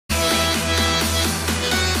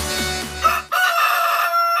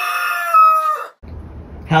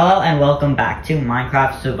Hello and welcome back to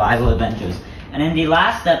Minecraft Survival Adventures. And in the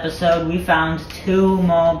last episode, we found 2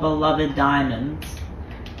 more beloved diamonds.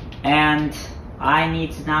 And I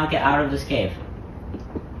need to now get out of this cave.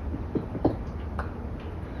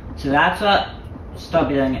 So that's what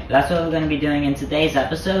we're going to be doing in today's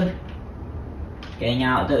episode. Getting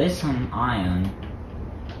out. There is some iron.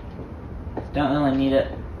 Don't really need it.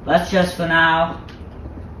 Let's just for now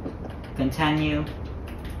continue.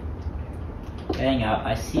 Getting out.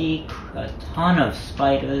 I see a ton of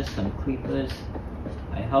spiders, some creepers.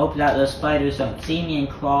 I hope that those spiders don't see me and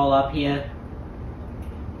crawl up here.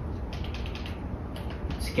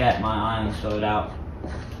 Let's get my iron sword out.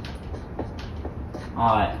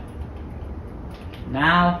 Alright.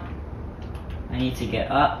 Now, I need to get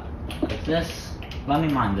up like this. Let me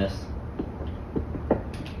mine this.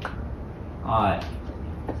 Alright.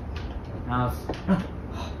 Now,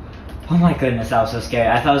 oh my goodness, that was so scary.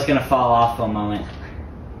 I thought I was gonna fall off for a moment.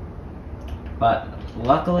 But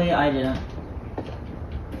luckily I didn't.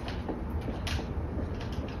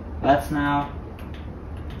 Let's now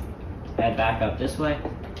head back up this way.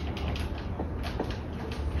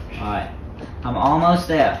 Alright. I'm almost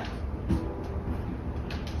there.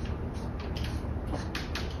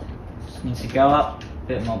 Just need to go up a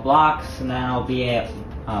bit more blocks and then I'll be able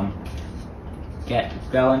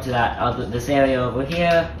go into this area over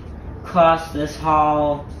here. Cross this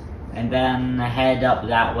hall, and then head up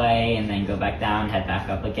that way, and then go back down, head back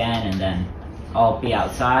up again, and then I'll be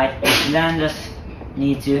outside. And then just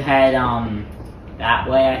need to head that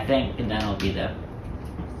way, I think, and then I'll be there.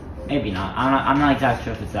 Maybe not. I'm not exactly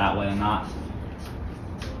sure if it's that way or not.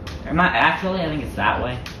 I think it's that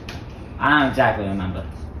way. I don't exactly remember.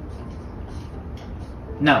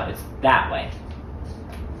 No, it's that way.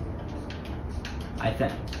 I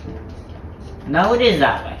think. No, it is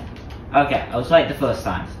that way. Okay, I was right the first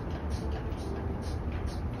time.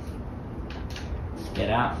 Let's get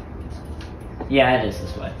out. Yeah, it is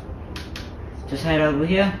this way. Just head over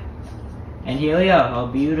here. And here we are, our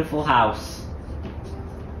beautiful house.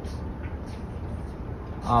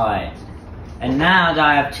 Alright. And now that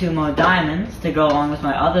I have 2 more diamonds to go along with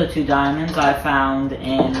my other 2 diamonds I found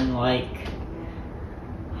in, like,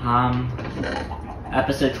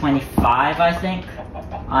 episode 25, I think.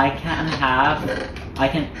 I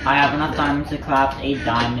have enough diamonds to craft a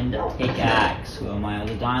diamond pickaxe. Where are my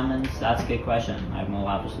other diamonds? That's a good question. I have more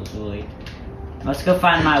lapis lazuli. Let's go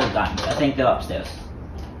find my other diamonds. I think they're upstairs.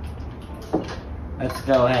 Let's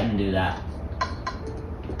go ahead and do that.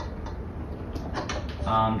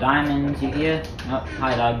 Diamonds, you here? Nope.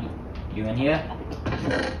 Hi, dog. You in here?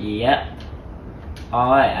 Yep.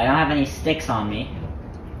 Alright, I don't have any sticks on me.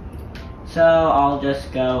 So, I'll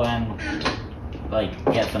just go and, like,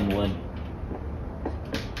 get some wood.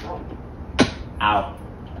 Ow.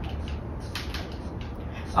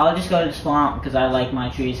 I'll just go to the swamp because I like my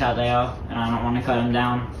trees how they are and I don't want to cut them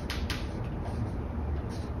down.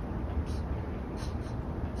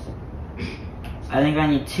 I think I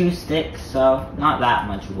need 2 sticks, so not that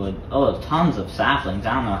much wood. Oh, tons of saplings.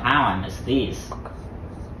 I don't know how I missed these.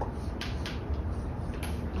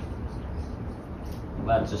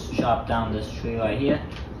 Let's just chop down this tree right here.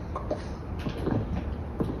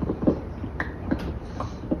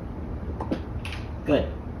 Good.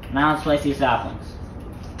 Now let's place these saplings.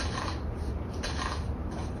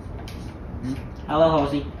 Hello,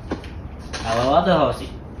 Horsey. Hello, other Horsey.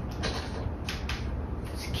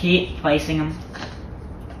 Just keep placing them.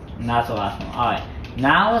 And that's the last one. Alright.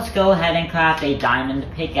 Now let's go ahead and craft a diamond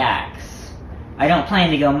pickaxe. I don't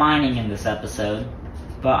plan to go mining in this episode,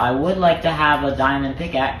 but I would like to have a diamond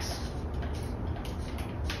pickaxe.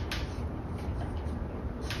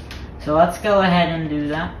 So let's go ahead and do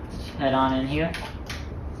that. Let's head on in here.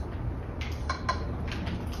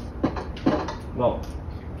 Whoa.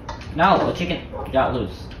 No, the chicken got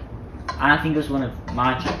loose. I don't think it was one of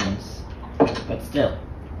my chickens. But still,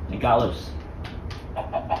 it got loose.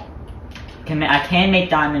 I can make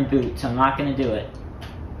diamond boots, I'm not going to do it.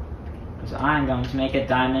 Because I'm going to make a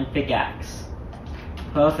diamond pickaxe.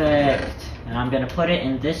 Perfect. And I'm going to put it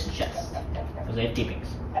in this chest. Because they have TPs.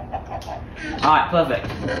 Alright, perfect.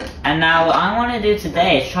 And now what I want to do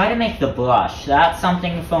today is try to make the brush. That's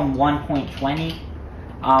something from 1.20.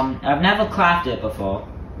 I've never crafted it before.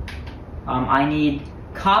 I need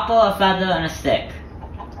copper, a feather, and a stick.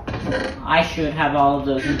 I should have all of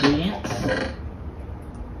those ingredients.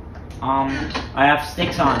 I have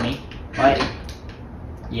sticks on me, right?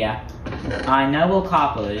 Yeah. I know what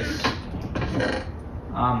copper is.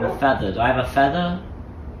 A feather. Do I have a feather?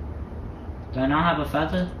 Do I not have a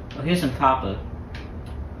feather? Oh, here's some copper.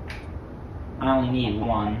 I only need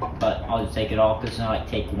 1, but I'll just take it all because I like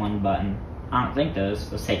take 1 button. I don't think there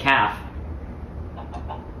is. Let's take half.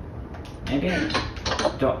 Maybe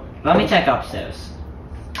let me check upstairs.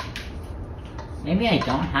 Maybe I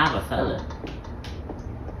don't have a feather.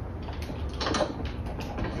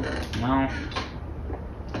 No.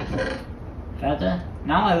 Feather?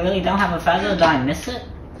 No, I really don't have a feather. Did I miss it?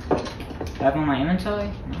 Do I have it in my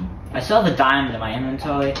inventory? No. I still have a diamond in my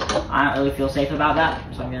inventory. I don't really feel safe about that,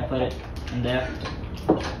 so I'm gonna put it in there.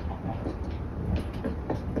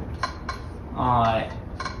 Alright.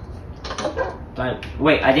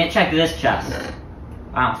 Wait, I didn't check this chest.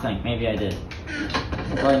 I don't think. Maybe I did.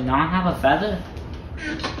 Do I not have a feather?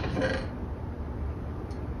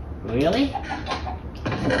 Really?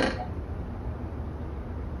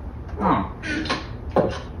 Huh.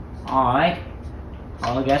 Alright.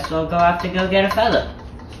 Well, I guess we'll have to go get a feather.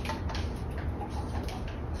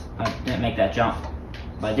 I didn't make that jump.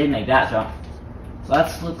 But I did make that jump.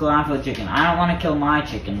 Let's look around for a chicken. I don't want to kill my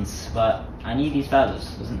chickens, but I need these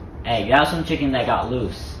feathers. There's an egg. That was some chicken that got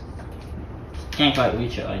loose. Can't quite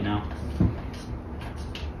reach it right now.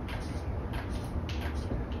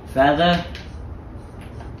 Feather.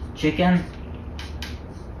 Chicken.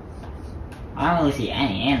 I don't really see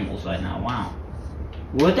any animals right now. Wow.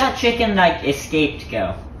 Where'd that chicken like escaped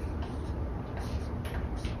go?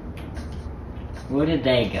 Where did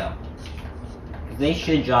they go? They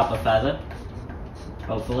should drop a feather.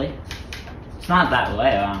 Hopefully. It's not that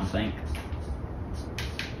way, I don't think.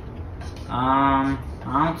 I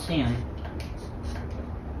don't see him.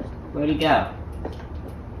 Where'd he go?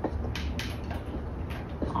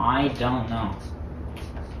 I don't know.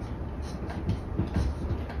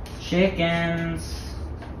 Chickens.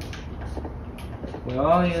 Where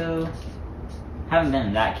are you? Haven't been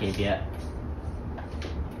in that cave yet.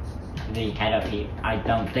 Did they head up here? I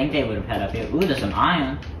don't think they would have head up here. Ooh, there's some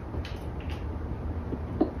iron.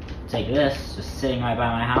 Take this, just sitting right by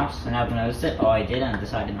my house, and I haven't noticed it. Oh, I did, and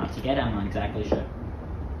decided not to get it. I'm not exactly sure.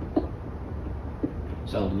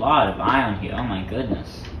 There's a lot of iron here. Oh my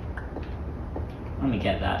goodness. Let me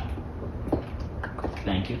get that.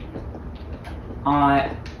 Thank you.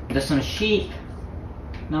 Alright, there's some sheep.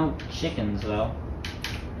 No chickens though.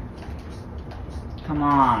 Come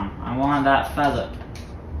on, I want that feather.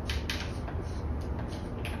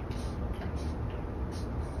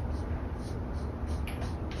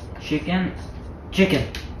 Chicken? Chicken!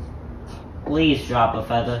 Please drop a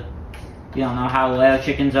feather. You don't know how rare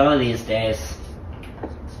chickens are these days.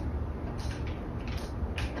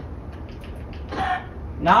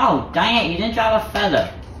 No! Dang it, you didn't drop a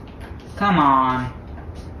feather. Come on.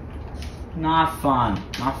 Not fun.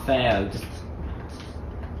 Not fair. Just...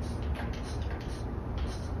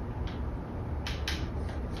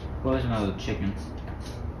 Where's my other chicken?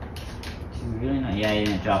 Do you really not? Yeah, you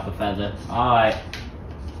didn't drop a feather. Alright.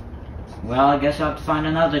 Well, I guess I'll have to find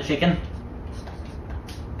another chicken.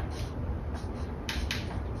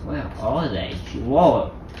 Where are they?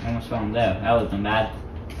 Whoa! I almost found them there. That would have been bad.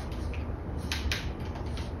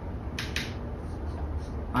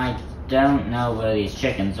 I don't know where these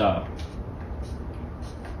chickens are.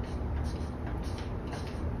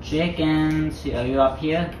 Chickens, are you up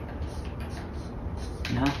here?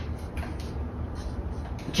 No?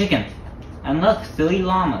 Chicken! And look, 3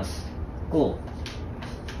 llamas. Cool.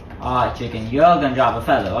 Alright, chicken, you're gonna drop a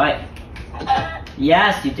feather, right?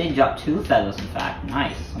 Yes, you did drop 2 feathers, in fact.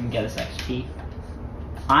 Nice. Let me get this XP.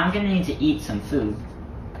 I'm gonna need to eat some food.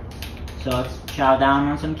 So let's chow down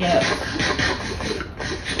on some carrots.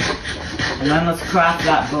 And then let's craft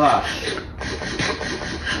that brush.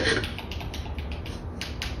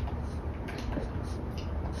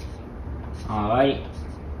 Alright.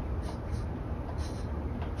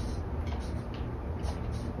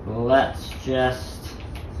 Let's just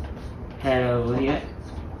head over here.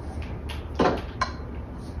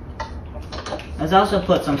 Let's also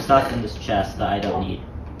put some stuff in this chest that I don't need.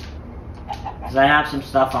 Because I have some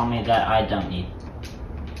stuff on me that I don't need.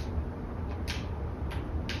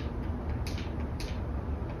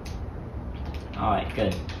 Alright,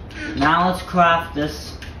 good. Now let's craft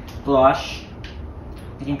this brush.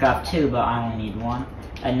 I can craft 2, but I only need 1.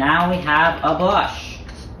 And now we have a brush.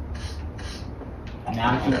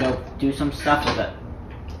 Now we can go do some stuff with it.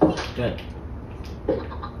 Good.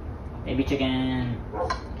 Baby chicken.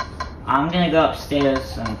 I'm gonna go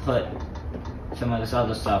upstairs and put some of this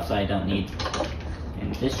other stuff that I don't need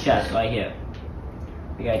in this chest right here.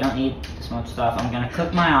 Okay, I don't need this much stuff. I'm gonna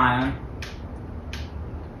cook my iron.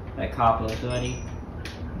 That copper is ready.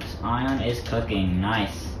 This iron is cooking.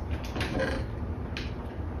 Nice.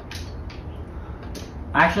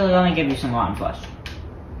 Actually, let me give you some rotten flesh.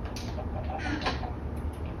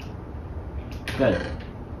 Good.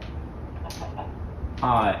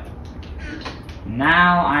 Alright.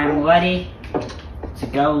 Now I'm ready to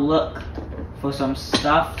go look for some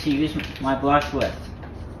stuff to use my brush with.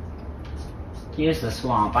 Here's the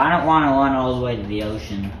swamp. I don't want to run all the way to the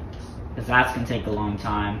ocean, because that's going to take a long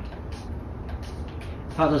time.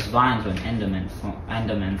 I thought those vines were an Enderman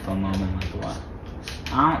for a moment, like what?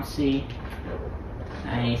 I don't see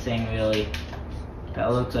anything really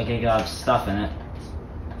that looks like it got stuff in it.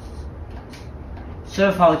 Should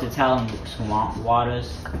have probably to tell them swamp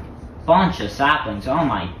waters. Bunch of saplings, oh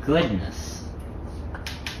my goodness.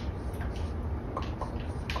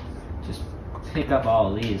 Just pick up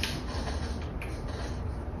all of these.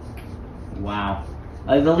 Wow.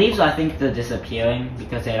 Like the leaves, I think they're disappearing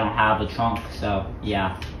because they don't have a trunk, so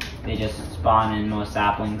yeah. They just spawn in more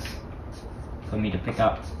saplings for me to pick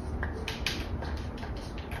up.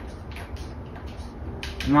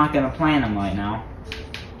 I'm not gonna plant them right now.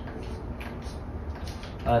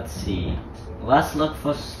 Let's see. Let's look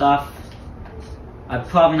for stuff. I'm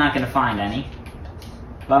probably not gonna find any,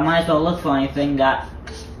 but I might as well look for anything that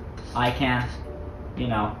I can, you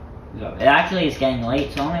know. It actually is getting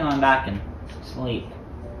late, so I'm only going back and sleep.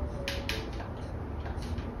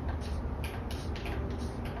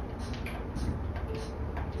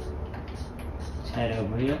 Let's head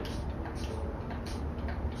over here.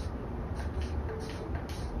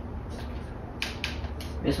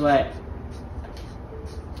 This way.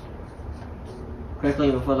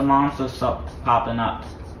 Quickly before the monsters stop popping up.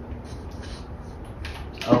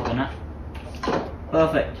 Let's open it.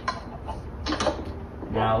 Perfect.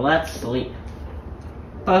 Now let's sleep.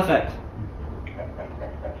 Perfect.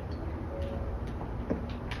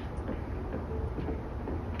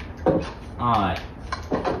 Alright.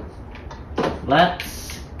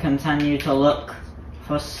 Let's continue to look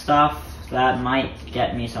for stuff that might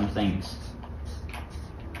get me some things.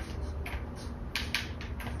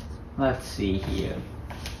 Let's see here.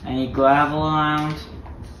 Any gravel around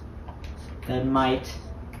that might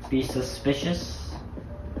be suspicious?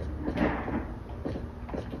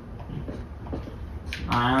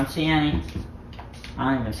 I don't see any.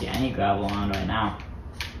 I don't even see any gravel around right now.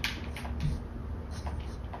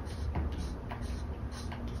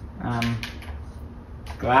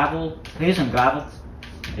 Gravel? Here's some gravel.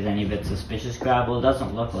 Is any of it suspicious gravel? It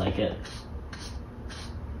doesn't look like it.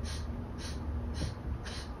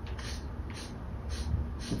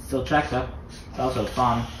 Still check though. It's also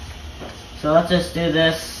fun. So let's just do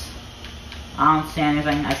this. I don't see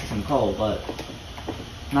anything. I see some coal, but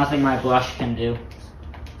nothing my brush can do.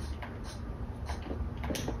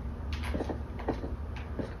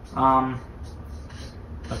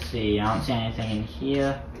 Let's see. I don't see anything in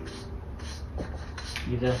here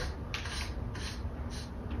either.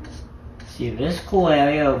 See this cool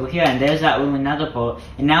area over here, and there's that ruined nether portal.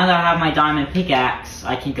 And now that I have my diamond pickaxe,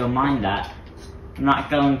 I can go mine that. I'm not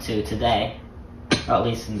going to today, or at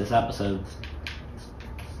least in this episode.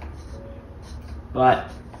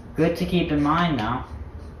 But good to keep in mind now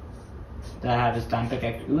that I have this diamond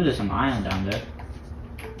pickaxe. Ooh, there's some iron down there.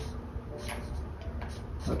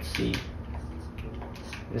 Let's see.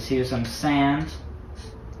 Let's see, some sand.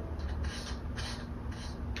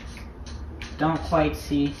 Don't quite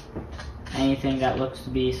see anything that looks to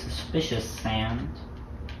be suspicious sand.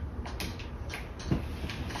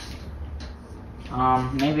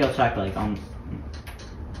 Maybe I'll check like on.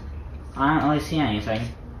 I don't really see anything.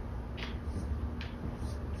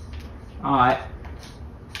 Alright.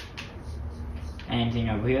 Anything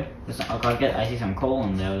over here? Doesn't look like it. I see some coal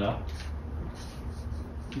in there though.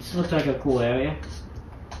 This looks like a cool area.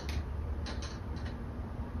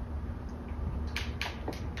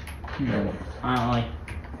 I don't really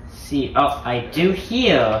see. Oh, I do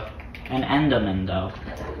hear an Enderman though.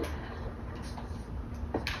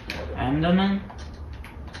 Enderman?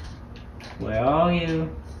 Where are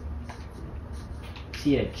you?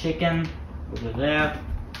 See a chicken over there.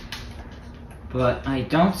 But I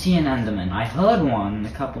don't see an Enderman. I heard one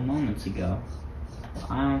a couple moments ago.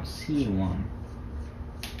 I don't see one.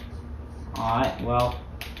 Alright, well,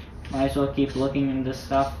 might as well keep looking into this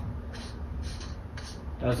stuff.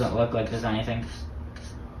 Doesn't look like there's anything.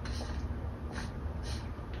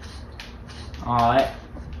 Alright.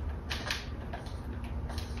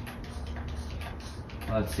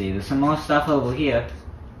 Let's see, there's some more stuff over here.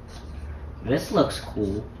 This looks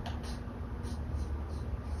cool.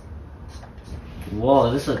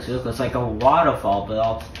 Whoa, this looks like a waterfall, but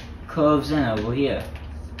all curves in over here.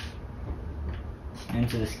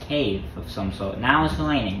 Into this cave of some sort. Now it's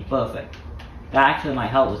raining, perfect. That actually might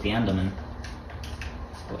help with the Enderman.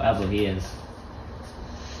 Whoever he is.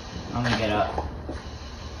 I'm gonna get up.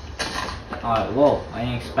 Alright, whoa, I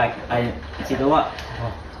didn't expect, I didn't see the what?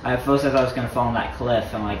 Oh. At first I thought I was gonna fall on that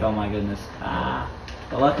cliff. I'm like, oh my goodness.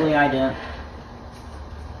 But luckily I didn't.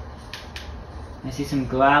 I see some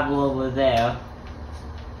gravel over there.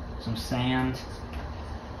 Some sand.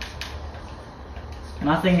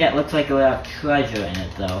 Nothing that looks like it would have treasure in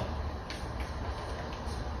it though.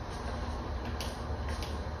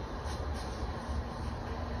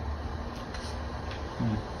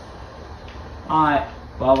 Alright,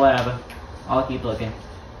 well whatever. I'll keep looking.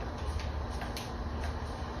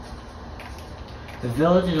 The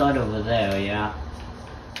village is right over there, yeah.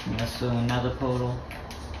 Let's do another portal.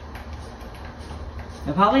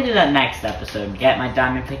 I'll probably do that next episode. Get my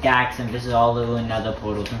diamond pickaxe and visit all the nether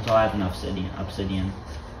portals until I have enough obsidian.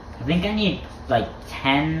 I think I need like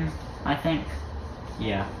 10, I think.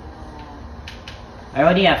 Yeah. I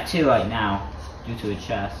already have 2 right now, due to a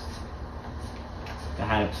chest that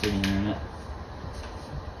had obsidian in it.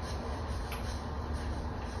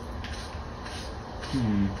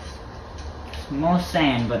 More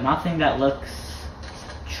sand, but nothing that looks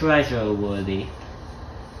treasure worthy.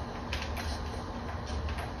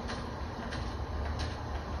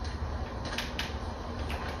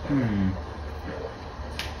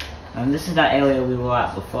 And this is that area we were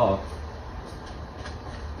at before.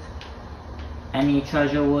 Any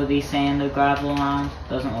treasure worthy sand or gravel around?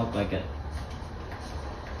 Doesn't look like it.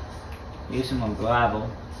 Use some more gravel.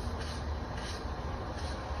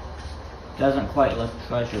 Doesn't quite look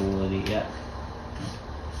treasure worthy yet.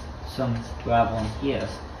 Some gravel in here.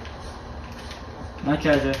 No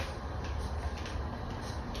treasure.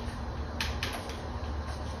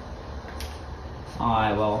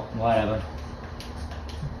 Alright, well, whatever.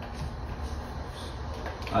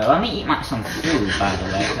 Alright, let me eat some food, by the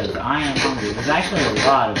way, because I am hungry. There's actually a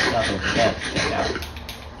lot of stuff over there to check out.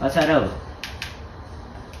 Let's head over.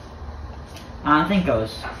 I don't think I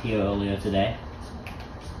was here earlier today.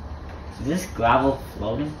 Is this gravel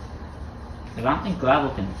floating? I don't think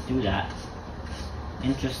gravel can do that.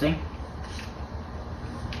 Interesting.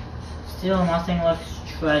 Still, nothing looks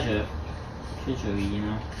treasure-y, you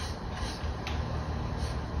know.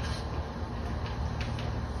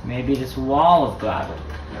 Maybe this wall of gravel.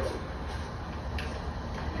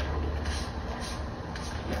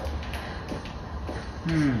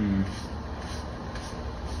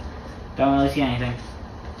 Don't really see anything.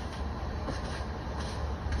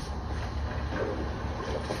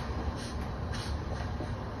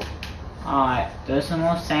 Alright, there's some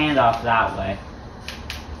more sand off that way.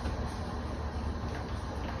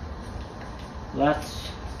 Let's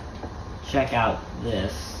check out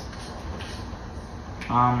this.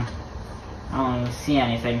 I don't really see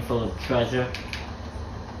anything full of treasure.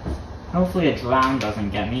 Hopefully a drown doesn't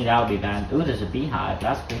get me, that would be bad. Ooh, there's a beehive,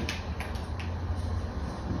 that's cool.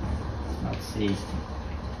 Let's see.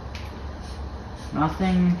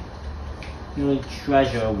 Nothing really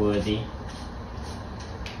treasure worthy.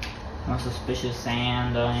 No suspicious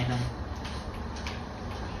sand or anything.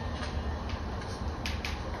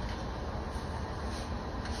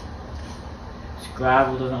 This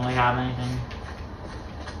gravel doesn't really have anything.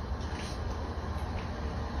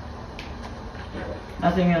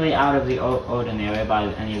 Nothing really out of the ordinary by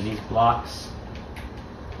any of these blocks.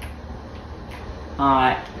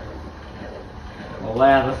 Alright. Well,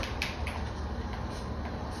 whatever.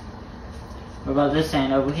 What about this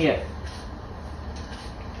sand over here?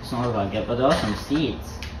 It's not what I get, but there are some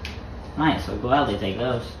seeds. Nice, I'll gladly take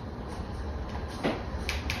those.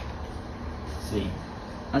 Let's see.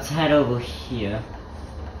 Let's head over here.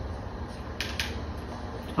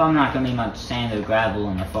 There's probably not going to be much sand or gravel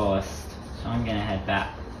in the forest. So I'm gonna head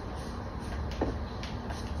back.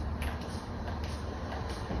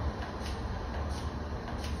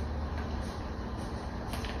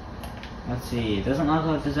 Let's see, it doesn't look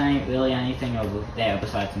like there's really anything over there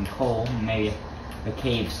besides some coal, maybe a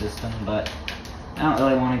cave system, but I don't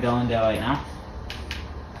really want to go in there right now.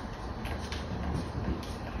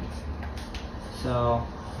 So,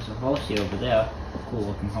 there's a horse here over there, a cool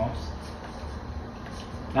looking horse.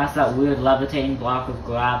 That's that weird levitating block of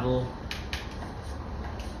gravel.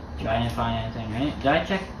 I didn't find anything. Did I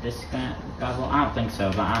check this gravel? I don't think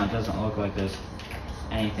so, but it doesn't look like there's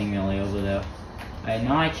anything really over there. I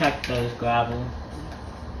know I checked those gravel.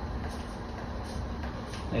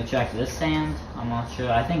 Did I check this sand? I'm not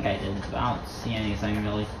sure. I think I did, but I don't see anything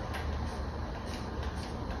really.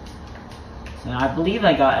 And I believe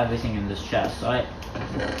I got everything in this chest, right?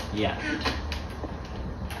 Yeah.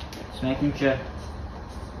 Just making sure.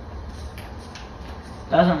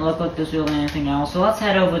 Doesn't look like there's really anything else, so let's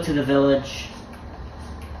head over to the village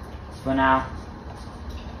for now.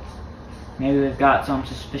 Maybe we've got some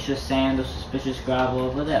suspicious sand or suspicious gravel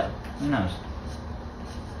over there. Who knows?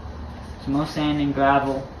 Some more sand and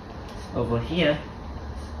gravel over here.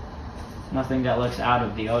 Nothing that looks out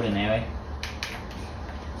of the ordinary.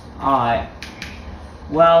 Alright.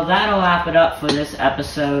 Well, that'll wrap it up for this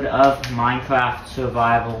episode of Minecraft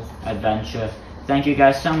Survival Adventure. Thank you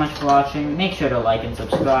guys so much for watching. Make sure to like and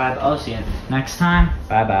subscribe. I'll see you next time.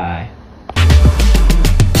 Bye bye.